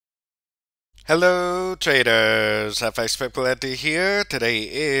Hello traders, FX Profitability here. Today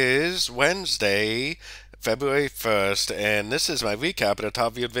is Wednesday, February 1st, and this is my recap of the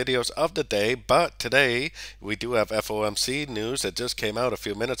top viewed videos of the day. But today we do have FOMC news that just came out a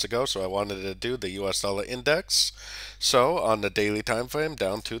few minutes ago, so I wanted to do the US dollar index. So on the daily time frame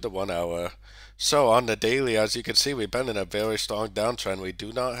down to the 1 hour. So on the daily, as you can see, we've been in a very strong downtrend. We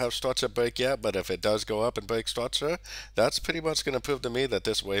do not have structure break yet, but if it does go up and break structure, that's pretty much going to prove to me that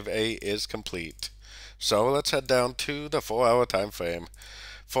this wave A is complete. So let's head down to the 4 hour time frame.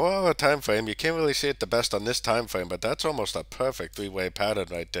 4 hour time frame, you can't really see it the best on this time frame, but that's almost a perfect three-way pattern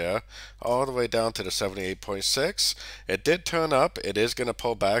right there, all the way down to the 78.6. It did turn up. It is going to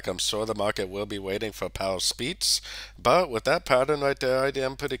pull back. I'm sure the market will be waiting for Powell's speech, but with that pattern right there, I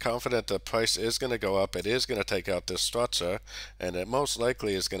am pretty confident the price is going to go up. It is going to take out this structure, and it most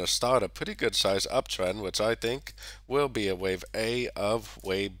likely is going to start a pretty good size uptrend, which I think will be a wave A of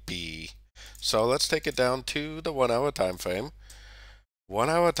wave B. So let's take it down to the 1 hour time frame. 1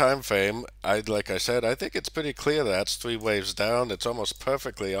 hour time frame, like I said, I think it's pretty clear that's three waves down. It's almost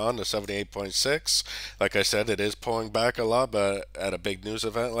perfectly on the 78.6. Like I said, it is pulling back a lot, but at a big news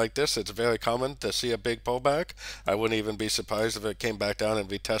event like this, it's very common to see a big pullback. I wouldn't even be surprised if it came back down and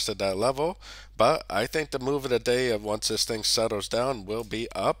retested that level. But I think the move of the day of once this thing settles down will be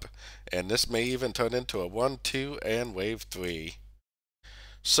up, and this may even turn into a 1, 2, and wave 3.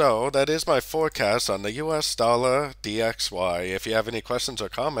 So that is my forecast on the US dollar DXY. If you have any questions or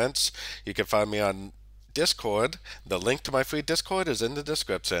comments, you can find me on Discord. The link to my free Discord is in the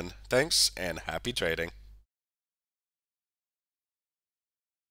description. Thanks and happy trading.